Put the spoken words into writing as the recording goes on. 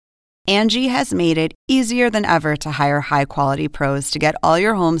Angie has made it easier than ever to hire high-quality pros to get all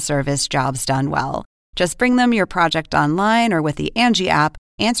your home service jobs done well. Just bring them your project online or with the Angie app,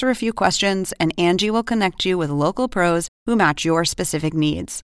 answer a few questions, and Angie will connect you with local pros who match your specific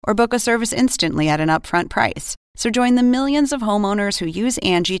needs. Or book a service instantly at an upfront price. So join the millions of homeowners who use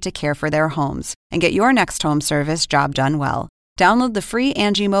Angie to care for their homes and get your next home service job done well. Download the free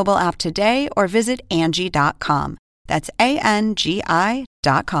Angie mobile app today or visit Angie.com. That's ANGI.com.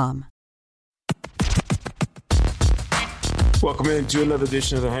 Welcome into another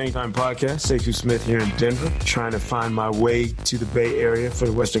edition of the Hang Time Podcast. Sekou Smith here in Denver, trying to find my way to the Bay Area for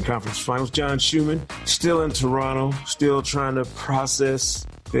the Western Conference Finals. John Schumann, still in Toronto, still trying to process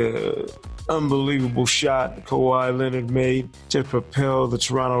the unbelievable shot Kawhi Leonard made to propel the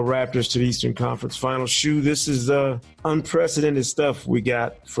Toronto Raptors to the Eastern Conference Finals. Shu, this is unprecedented stuff we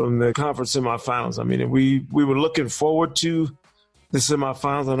got from the conference semifinals. I mean, we were looking forward to the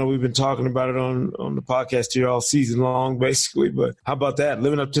semifinals. I know we've been talking about it on the podcast here all season long, basically. But how about that?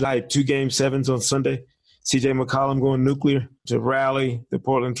 Living up to the hype. 2 Game 7s on Sunday. CJ McCollum going nuclear to rally the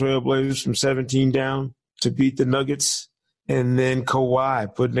Portland Trail Blazers from 17 down to beat the Nuggets. And then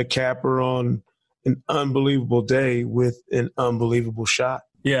Kawhi putting a capper on an unbelievable day with an unbelievable shot.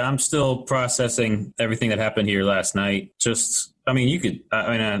 Yeah, I'm still processing everything that happened here last night.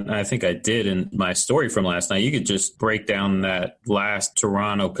 I think I did in my story from last night. You could just break down that last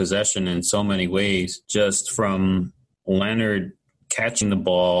Toronto possession in so many ways, just from Leonard catching the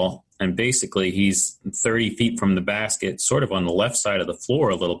ball, and basically he's 30 feet from the basket, sort of on the left side of the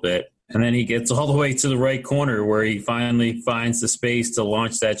floor a little bit. And then he gets all the way to the right corner where he finally finds the space to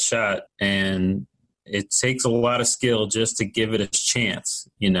launch that shot. And it takes a lot of skill just to give it a chance,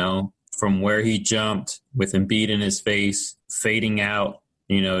 from where he jumped with Embiid in his face, fading out,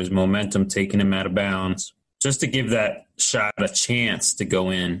 his momentum taking him out of bounds. Just to give that shot a chance to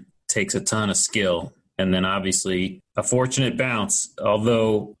go in takes a ton of skill. And then obviously a fortunate bounce.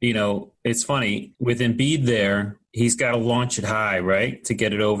 Although, it's funny, with Embiid there, he's got to launch it high, right, to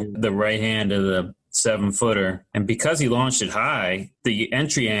get it over the right hand of the 7-footer. And because he launched it high, the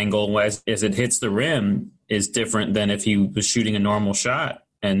entry angle as it hits the rim is different than if he was shooting a normal shot.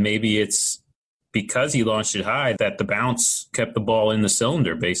 And maybe it's because he launched it high that the bounce kept the ball in the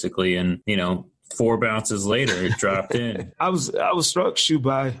cylinder, basically. And, 4 bounces later, it dropped in. I was struck, Shu,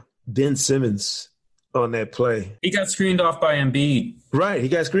 by Ben Simmons on that play. He got screened off by Embiid. Right. He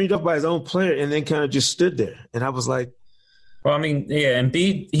got screened off by his own player and then kind of just stood there. And I was like, well,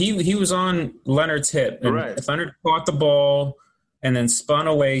 Embiid, he was on Leonard's hip. And right. Leonard caught the ball and then spun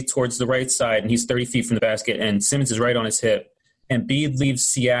away towards the right side, and he's 30 feet from the basket, and Simmons is right on his hip. Embiid leaves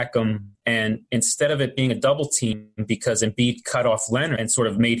Siakam, and instead of it being a double team because Embiid cut off Leonard and sort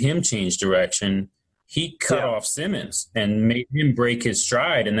of made him change direction, he cut off Simmons and made him break his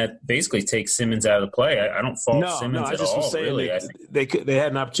stride, and that basically takes Simmons out of the play. I don't fault Simmons at all. Was saying really. They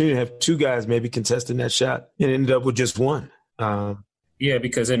had an opportunity to have 2 guys maybe contesting that shot and ended up with just 1. Yeah,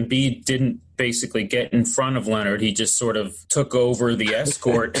 because Embiid didn't basically get in front of Leonard. He just sort of took over the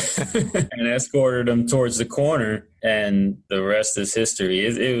escort and escorted him towards the corner, and the rest is history.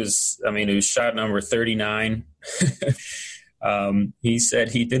 It was shot number 39. He said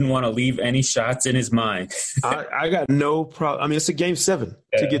he didn't want to leave any shots in his mind. I got no problem. It's a Game 7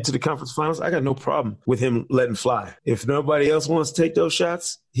 to get to the conference finals. I got no problem with him letting fly. If nobody else wants to take those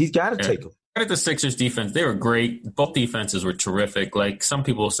shots, he's got to take them. At the Sixers defense, they were great. Both defenses were terrific. Like some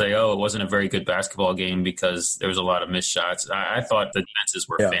people say, it wasn't a very good basketball game because there was a lot of missed shots. I thought the defenses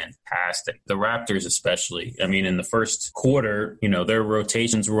were fantastic. The Raptors especially. In the first quarter, their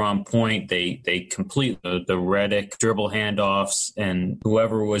rotations were on point. They complete the Redick dribble handoffs, and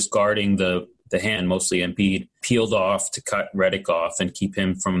whoever was guarding the hand, mostly Embiid, peeled off to cut Redick off and keep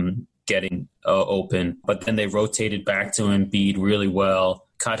him from getting open. But then they rotated back to Embiid really well,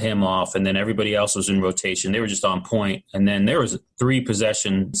 cut him off, and then everybody else was in rotation. They were just on point. And then there was a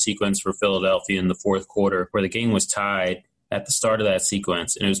 3-possession sequence for Philadelphia in the fourth quarter where the game was tied at the start of that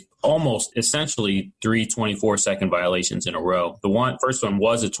sequence. And it was almost essentially 3 24-second violations in a row. The first one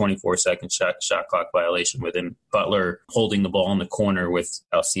was a 24-second shot clock violation with Butler holding the ball in the corner with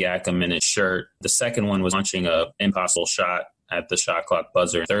Siakam in his shirt. The second one was launching an impossible shot at the shot clock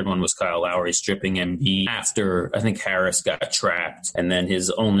buzzer. Third one was Kyle Lowry stripping Embiid after I think Harris got trapped. And then his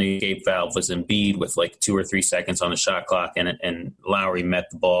only escape valve was Embiid with like 2 or 3 seconds on the shot clock. And Lowry met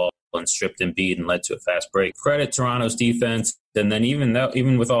the ball and stripped Embiid and led to a fast break. Credit Toronto's defense. And then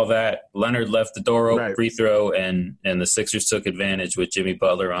even with all that, Leonard left the door open, free throw, and the Sixers took advantage with Jimmy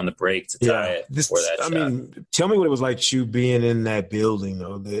Butler on the break to tie it for that shot. Tell me what it was like you being in that building,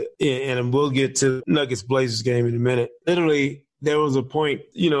 though. And we'll get to Nuggets-Blazers game in a minute. Literally, there was a point,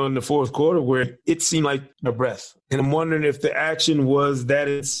 in the fourth quarter where it seemed like a breath. And I'm wondering if the action was that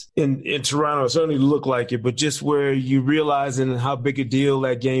it's in Toronto. It certainly looked like it, but just where you realizing how big a deal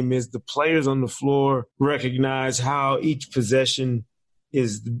that game is, the players on the floor recognize how each possession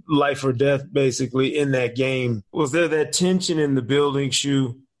is life or death, basically, in that game. Was there that tension in the building,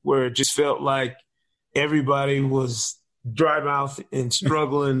 Shu, where it just felt like everybody was dry mouth and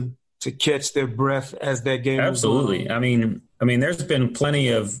struggling to catch their breath as that game was going on? Absolutely. I mean, there's been plenty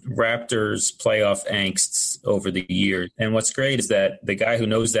of Raptors playoff angsts over the years. And what's great is that the guy who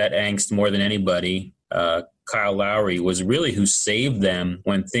knows that angst more than anybody, Kyle Lowry, was really who saved them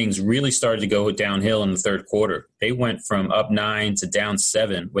when things really started to go downhill in the third quarter. They went from up 9 to down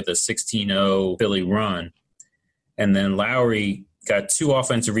 7 with a 16-0 Philly run. And then Lowry got 2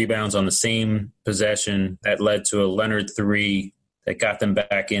 offensive rebounds on the same possession that led to a Leonard 3 that got them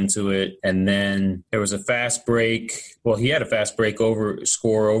back into it. And then there was a fast break. Well, he had a fast break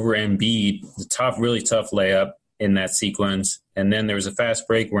score over Embiid, the really tough layup in that sequence. And then there was a fast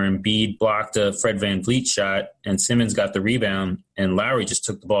break where Embiid blocked a Fred VanVleet shot and Simmons got the rebound and Lowry just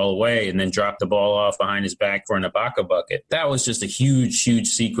took the ball away and then dropped the ball off behind his back for an Ibaka bucket. That was just a huge, huge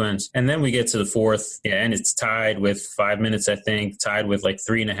sequence. And then we get to the fourth, and it's tied with 5 minutes, I think, tied with like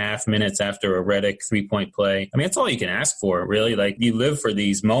 3.5 minutes after a Redick 3-point play. I mean, that's all you can ask for, really. Like, you live for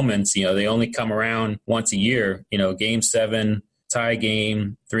these moments. They only come around once a year. Game 7, tie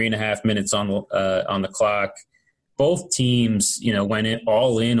game, 3.5 minutes on the clock. Both teams, went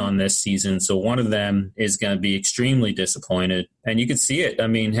all in on this season. So one of them is going to be extremely disappointed. And you could see it. I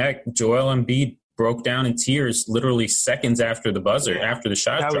mean, heck, Joel Embiid broke down in tears literally seconds after the buzzer, after the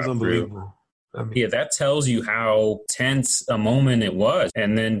shot dropped. That was unbelievable. That tells you how tense a moment it was.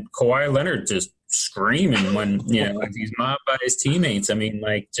 And then Kawhi Leonard just screaming when, like he's mobbed by his teammates. I mean,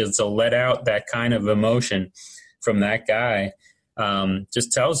 like, just to let out that kind of emotion from that guy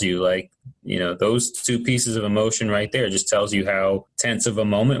just tells you, like, those 2 pieces of emotion right there just tells you how tense of a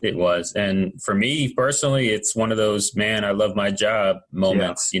moment it was. And for me personally, it's one of those, man, I love my job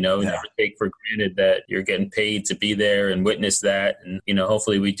moments. Never take for granted that you're getting paid to be there and witness that. And,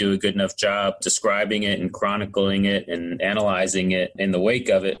 hopefully we do a good enough job describing it and chronicling it and analyzing it in the wake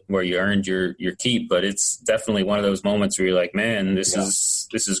of it where you earned your keep. But it's definitely one of those moments where you're like, man, this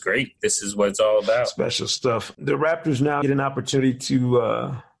is great. This is what it's all about. Special stuff. The Raptors now get an opportunity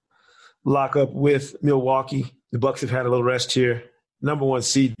to lock up with Milwaukee. The Bucks have had a little rest here. Number 1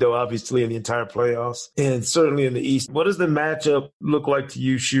 seed, though, obviously, in the entire playoffs, and certainly in the East. What does the matchup look like to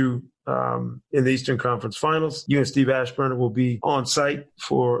you, Shu, in the Eastern Conference Finals? You and Steve Ashburner will be on site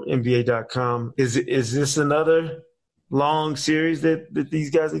for NBA.com. Is this another long series that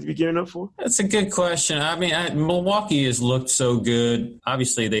these guys need to be gearing up for? That's a good question. I mean, Milwaukee has looked so good.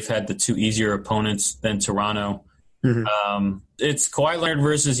 Obviously, they've had the 2 easier opponents than Toronto. Mm-hmm. It's Kawhi Leonard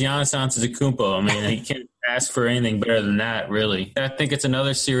versus Giannis Antetokounmpo. I mean, he can't ask for anything better than that, really. I think it's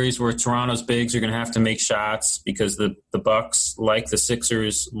another series where Toronto's bigs are going to have to make shots because the Bucks, like the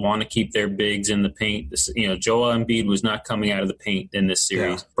Sixers, want to keep their bigs in the paint. Joel Embiid was not coming out of the paint in this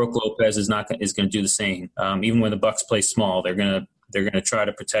series. Yeah. Brook Lopez is going to do the same. Even when the Bucks play small, they're going to try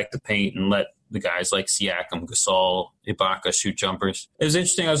to protect the paint and let the guys like Siakam, Gasol, Ibaka shoot jumpers. It was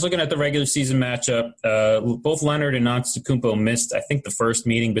interesting. I was looking at the regular season matchup. Both Leonard and Antetokounmpo missed, I think, the first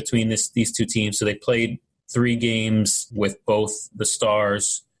meeting between these 2 teams. So they played 3 games with both the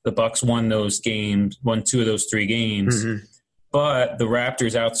stars. The Bucks won 2 of those 3 games. Mm-hmm. But the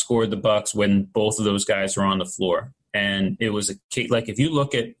Raptors outscored the Bucks when both of those guys were on the floor. And it was if you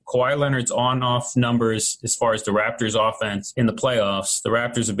look at Kawhi Leonard's on-off numbers as far as the Raptors' offense in the playoffs, the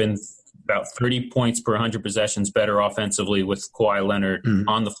Raptors have been about 30 points per 100 possessions better offensively with Kawhi Leonard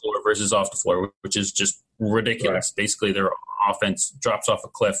on the floor versus off the floor, which is just ridiculous. Right. Basically, their offense drops off a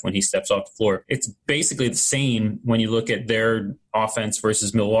cliff when he steps off the floor. It's basically the same when you look at their offense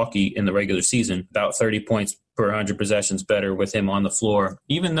versus Milwaukee in the regular season, about 30 points per 100 possessions better with him on the floor,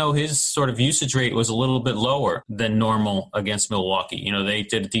 even though his sort of usage rate was a little bit lower than normal against Milwaukee. They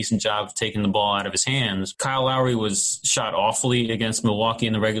did a decent job of taking the ball out of his hands. Kyle Lowry was shot awfully against Milwaukee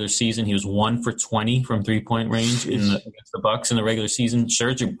in the regular season. He was 1 for 20 from 3-point range against the Bucks in the regular season.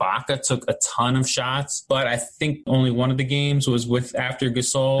 Serge Ibaka took a ton of shots, but I think only one of the games was after the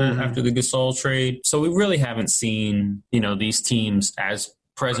Gasol trade. So we really haven't seen, these teams as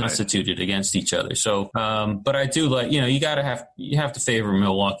present instituted against each other. So, but I do like, you have to favor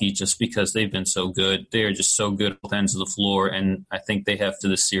Milwaukee just because they've been so good. They are just so good at both ends of the floor, and I think they have to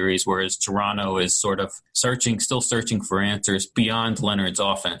the series, whereas Toronto is sort of still searching for answers beyond Leonard's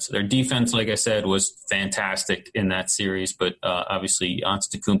offense. Their defense, like I said, was fantastic in that series, but obviously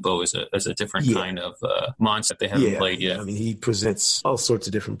Antetokounmpo is a different kind of monster that they haven't played yet. I mean, he presents all sorts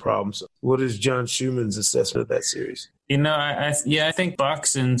of different problems. What is John Schuhmann's assessment of that series? I think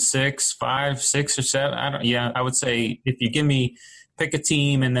Bucks in 6, 5, 6 or 7. I would say if you give me pick a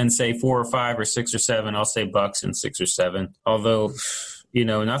team and then say 4 or 5 or 6 or 7, I'll say Bucks in 6 or 7. Although,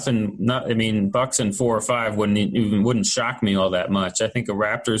 Bucks in 4 or 5 wouldn't shock me all that much. I think a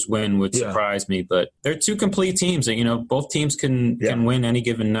Raptors win would surprise me, but they're two complete teams that, both teams can win any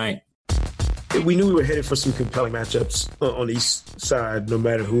given night. We knew we were headed for some compelling matchups on the East side, no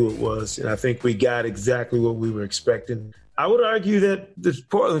matter who it was. And I think we got exactly what we were expecting. I would argue that the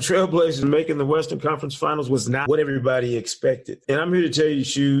Portland Trail Blazers making the Western Conference Finals was not what everybody expected. And I'm here to tell you,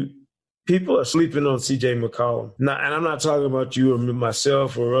 Shu, people are sleeping on C.J. McCollum. And I'm not talking about you or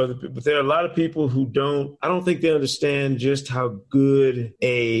myself or other people, but there are a lot of people who I don't think they understand just how good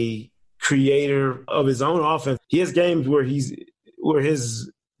a creator of his own offense. He has games where his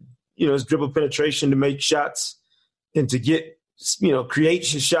dribble penetration to make shots and to create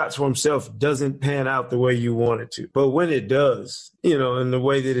his shots for himself doesn't pan out the way you want it to. But when it does, in the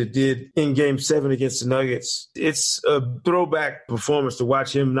way that it did in Game 7 against the Nuggets, it's a throwback performance to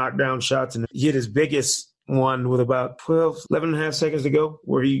watch him knock down shots. And he hit his biggest one with about 11 and a half seconds to go,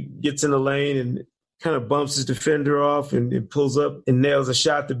 where he gets in the lane and kind of bumps his defender off and pulls up and nails a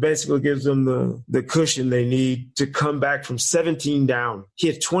shot that basically gives them the cushion they need to come back from 17 down. He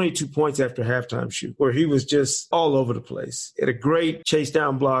had 22 points after halftime shoot, where he was just all over the place. He had a great chase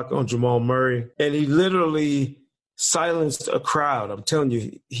down block on Jamal Murray, and he literally silenced a crowd. I'm telling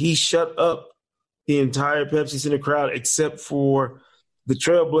you, he shut up the entire Pepsi Center crowd except for the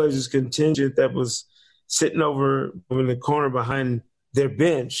Trailblazers contingent that was sitting over in the corner behind their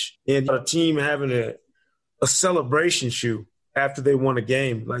bench, and a team having a celebration shoe after they won a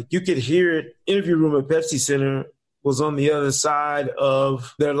game. Like, you could hear it. Interview room at Pepsi Center was on the other side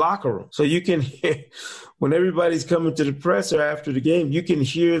of their locker room. So you can hear, when everybody's coming to the presser after the game, you can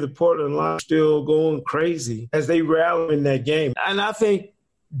hear the Portland line still going crazy as they rally in that game. And I think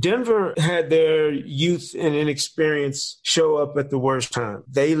Denver had their youth and inexperience show up at the worst time.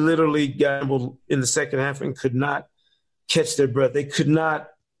 They literally gambled in the second half and could not catch their breath. They could not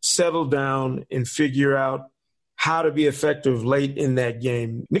settle down and figure out how to be effective late in that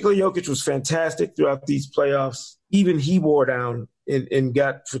game. Nikola Jokic was fantastic throughout these playoffs. Even he wore down and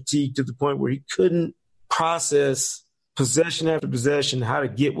got fatigued to the point where he couldn't process possession after possession, how to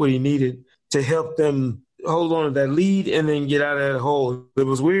get what he needed to help them hold on to that lead and then get out of that hole. It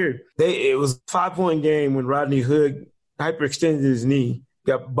was weird. It was a 5-point game when Rodney Hood hyperextended his knee,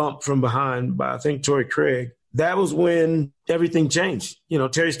 got bumped from behind by, I think, Torrey Craig. That was when everything changed.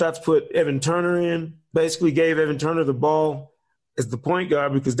 Terry Stotts put Evan Turner in, basically gave Evan Turner the ball as the point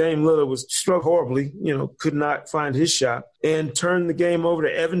guard because Dame Lillard was struck horribly, could not find his shot, and turned the game over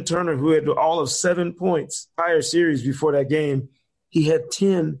to Evan Turner, who had all of 7 points. Entire series before that game, he had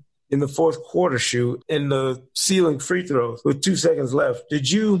 10 in the fourth quarter shoot and the ceiling free throws with 2 seconds left.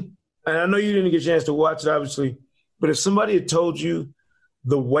 And I know you didn't get a chance to watch it, obviously, but if somebody had told you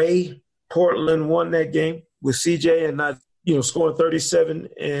the way Portland won that game, with CJ and not, scoring 37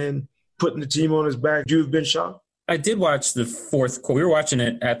 and putting the team on his back, you've been shocked? I did watch the fourth quarter. We were watching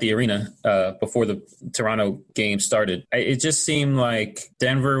it at the arena before the Toronto game started. It just seemed like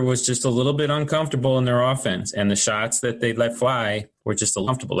Denver was just a little bit uncomfortable in their offense, and the shots that they let fly were just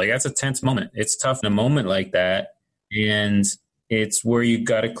uncomfortable. Like, that's a tense moment. It's tough in a moment like that, and it's where you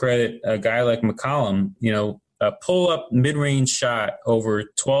got to credit a guy like McCollum, a pull-up mid-range shot over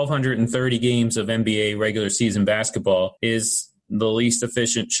 1,230 games of NBA regular season basketball is the least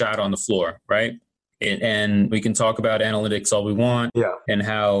efficient shot on the floor, right? And we can talk about analytics all we want, and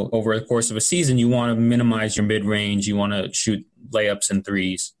how over the course of a season you want to minimize your mid-range, you want to shoot layups and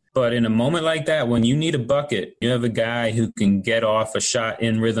threes. But in a moment like that, when you need a bucket, you have a guy who can get off a shot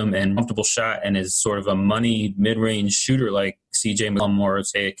in rhythm and comfortable shot and is sort of a money mid-range shooter like C.J. McCollum or,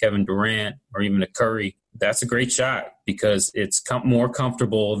 say, a Kevin Durant or even a Curry. That's a great shot because it's more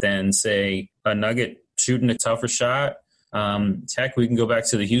comfortable than, say, a Nugget shooting a tougher shot. Heck, we can go back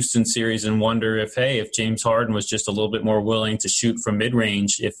to the Houston series and wonder if James Harden was just a little bit more willing to shoot from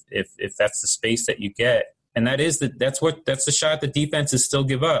mid-range, if that's the space that you get. And that's the shot that defenses still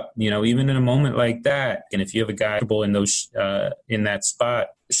give up, even in a moment like that. And if you have a guy in those in that spot,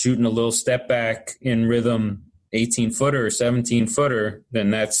 shooting a little step back in rhythm, 18-footer or 17-footer,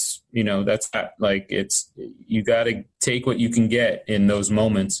 then that's that. Like, you got to take what you can get in those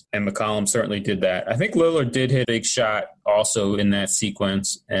moments. And McCollum certainly did that. I think Lillard did hit a big shot also in that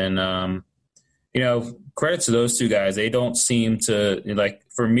sequence. And, credit to those two guys. They don't seem to, like,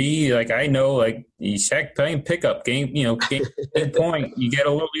 for me, like, I know, like, Shaq playing pickup game, game point, you get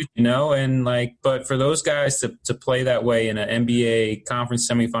a little, and like, but for those guys to play that way in an NBA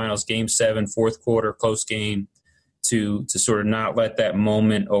conference semifinals, game 7, fourth quarter, close game, to sort of not let that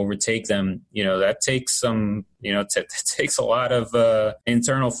moment overtake them, that takes some, takes a lot of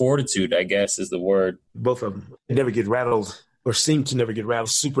internal fortitude, I guess is the word. Both of them. They never get rattled or seem to never get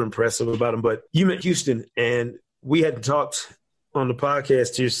rattled. Super impressive about them. But you met Houston, and we hadn't talked on the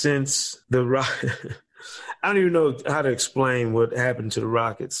podcast here since the I don't even know how to explain what happened to the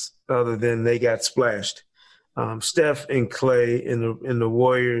Rockets other than they got splashed. Steph and Clay and the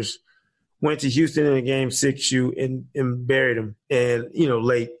Warriors went to Houston in a Game 6 shoe and buried them, and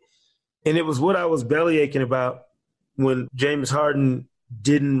late. And it was what I was belly aching about when James Harden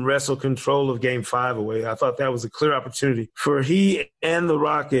didn't wrestle control of Game 5 away. I thought that was a clear opportunity for he and the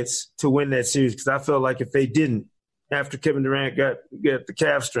Rockets to win that series, because I felt like if they didn't, after Kevin Durant got the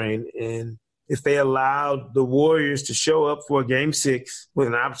calf strain, and if they allowed the Warriors to show up for Game 6 with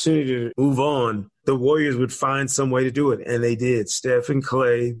an opportunity to move on, the Warriors would find some way to do it. And they did. Steph and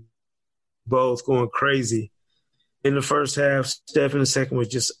Clay both going crazy. In the first half, Steph in the second was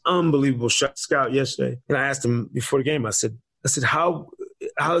just unbelievable shot scout yesterday. And I asked him before the game, I said, how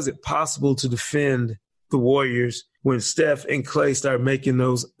is it possible to defend the Warriors when Steph and Clay start making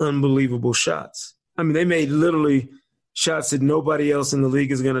those unbelievable shots? I mean, they made literally shots that nobody else in the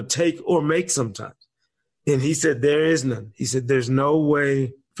league is going to take or make sometimes. And he said, there is none. He said, there's no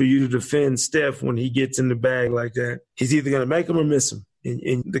way for you to defend Steph when he gets in the bag like that. He's either going to make him or miss him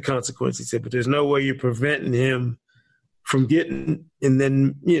in the consequence. He said, but there's no way you're preventing him from getting and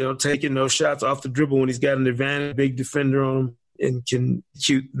then, taking those shots off the dribble when he's got an advantage, big defender on him, and can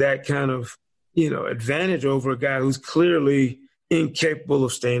shoot that kind of, advantage over a guy who's clearly incapable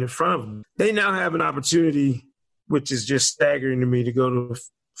of staying in front of him. They now have an opportunity, which is just staggering to me, to go to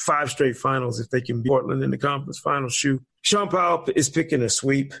 5 straight finals if they can beat Portland in the conference finals shoe. Sean Powell is picking a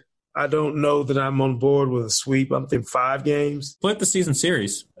sweep. I don't know that I'm on board with a sweep. I'm thinking 5 games. Split the season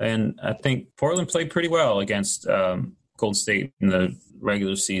series, and I think Portland played pretty well against Golden State in the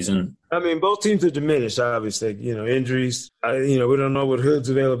regular season. I mean, both teams are diminished, obviously. Injuries. We don't know what Hood's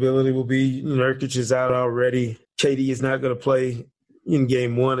availability will be. Nurkic is out already. KD is not going to play in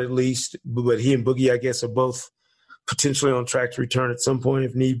Game 1 at least, but he and Boogie, I guess, are both potentially on track to return at some point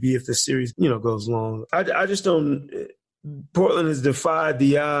if need be, if the series, goes long. I just don't – Portland has defied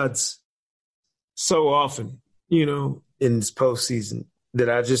the odds so often, in this postseason, that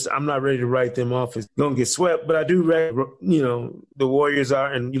I'm not ready to write them off as going to get swept. But I do, the Warriors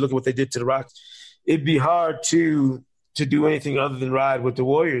are, and you look at what they did to the Rockets. It'd be hard to do anything other than ride with the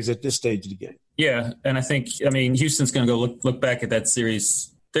Warriors at this stage of the game. Yeah, and I think, Houston's going to go look back at that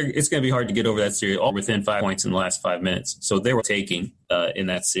series. It's going to be hard to get over that series all within 5 points in the last 5 minutes. So they were taking in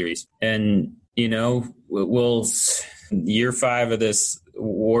that series. And, we'll year 5 of this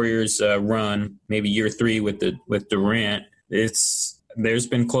Warriors run, maybe year 3 with Durant, there's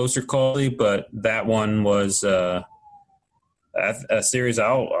been closer calls, but that one was a series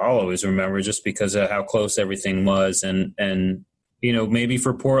I'll always remember just because of how close everything was. And maybe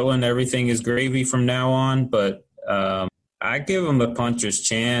for Portland, everything is gravy from now on, but I give them a puncher's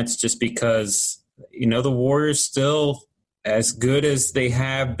chance just because, the Warriors still, as good as they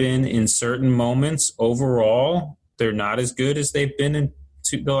have been in certain moments overall, they're not as good as they've been in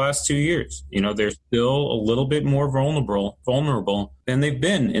the last 2 years. They're still a little bit more vulnerable than they've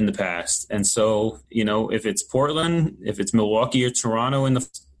been in the past. And so, if it's Portland, if it's Milwaukee or Toronto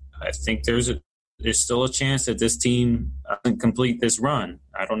I think there's still a chance that this team doesn't complete this run.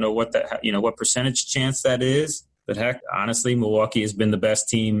 I don't know what what percentage chance that is, but heck, honestly, Milwaukee has been the best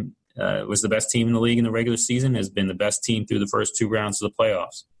team, was the best team in the league in the regular season, has been the best team through the first 2 rounds of the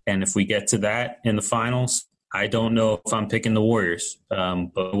playoffs. And if we get to that in the finals, I don't know if I'm picking the Warriors,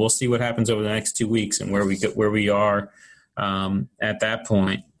 but we'll see what happens over the next 2 weeks and where we are at that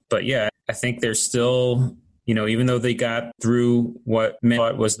point. But yeah, I think there's still, even though they got through what I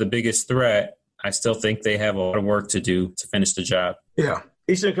thought was the biggest threat, I still think they have a lot of work to do to finish the job. Yeah.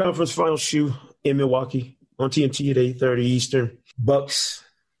 Eastern Conference Final shoe in Milwaukee on TNT at 8:30 Eastern. Bucks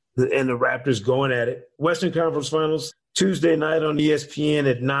and the Raptors going at it. Western Conference Finals Tuesday night on ESPN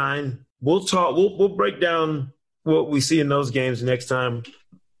at 9. We'll talk. We'll break down what we see in those games next time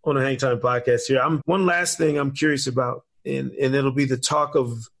on the Hang Time podcast here. One last thing I'm curious about, and it'll be the talk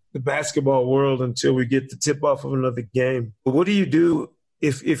of the basketball world until we get the tip-off of another game. But what do you do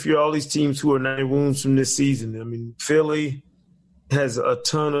if you're all these teams who are 9 wounds from this season? I mean, Philly has a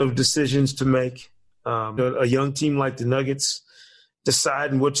ton of decisions to make. A young team like the Nuggets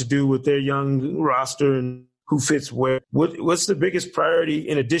deciding what to do with their young roster and who fits where. What's the biggest priority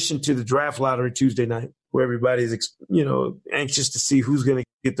in addition to the draft lottery Tuesday night, where everybody's anxious to see who's going to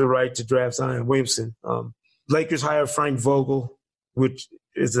get the right to draft Zion Williamson? Lakers hire Frank Vogel, which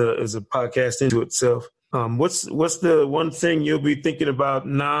is a podcast into itself. What's the one thing you'll be thinking about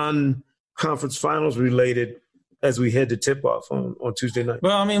non-conference finals related as we head to tip-off on Tuesday night?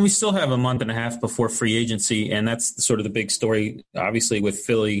 Well, I mean, we still have a month and a half before free agency, and that's sort of the big story, obviously, with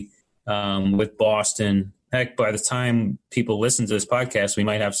Philly, with Boston. Heck, by the time people listen to this podcast, we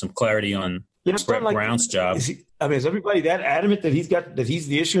might have some clarity on Brett Brown's job. Is everybody that adamant that he's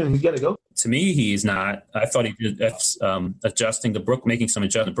the issue and he's got to go? To me, he's not. I thought he did adjusting making some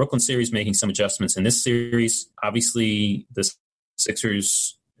adjustments. The Brooklyn series, making some adjustments. In this series, obviously, the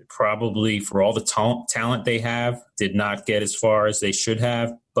Sixers probably, for all the talent they have, did not get as far as they should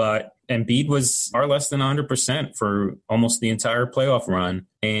have. But Embiid was far less than 100% for almost the entire playoff run,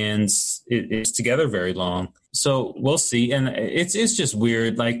 and it's together very long. So we'll see. And it's just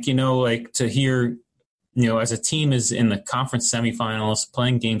weird, to hear, as a team is in the conference semifinals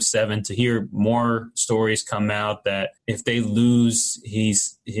playing Game 7, to hear more stories come out that if they lose,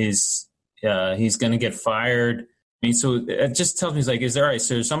 he's going to get fired. I mean, so it just tells me, is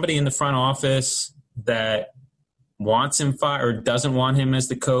there somebody in the front office that wants him fired or doesn't want him as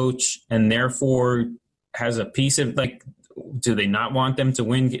the coach, and therefore has a piece of do they not want them to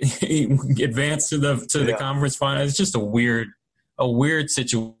win, advance to the conference final? It's just a weird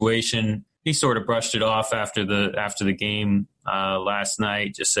situation. He sort of brushed it off after the game last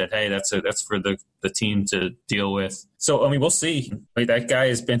night. Just said, "Hey, that's for the team to deal with." So I mean, we'll see. That guy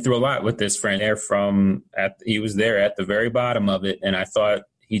has been through a lot with this friend there. He was there at the very bottom of it, and I thought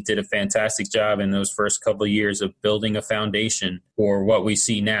he did a fantastic job in those first couple of years of building a foundation for what we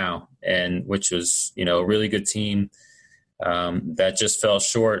see now, and which was a really good team that just fell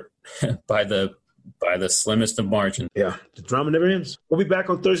short by the slimmest of margins. Yeah, the drama never ends. We'll be back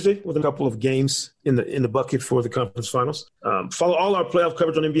on Thursday with a couple of games in the bucket for the conference finals. Follow all our playoff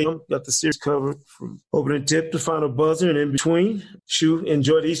coverage on NBA. Got the series covered from opening tip to final buzzer and in between.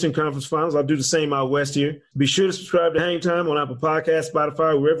 Enjoy the Eastern Conference Finals. I'll do the same out west here. Be sure to subscribe to Hang Time on Apple Podcasts,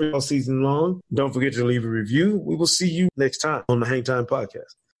 Spotify, wherever all season long. Don't forget to leave a review. We will see you next time on the Hang Time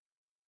Podcast.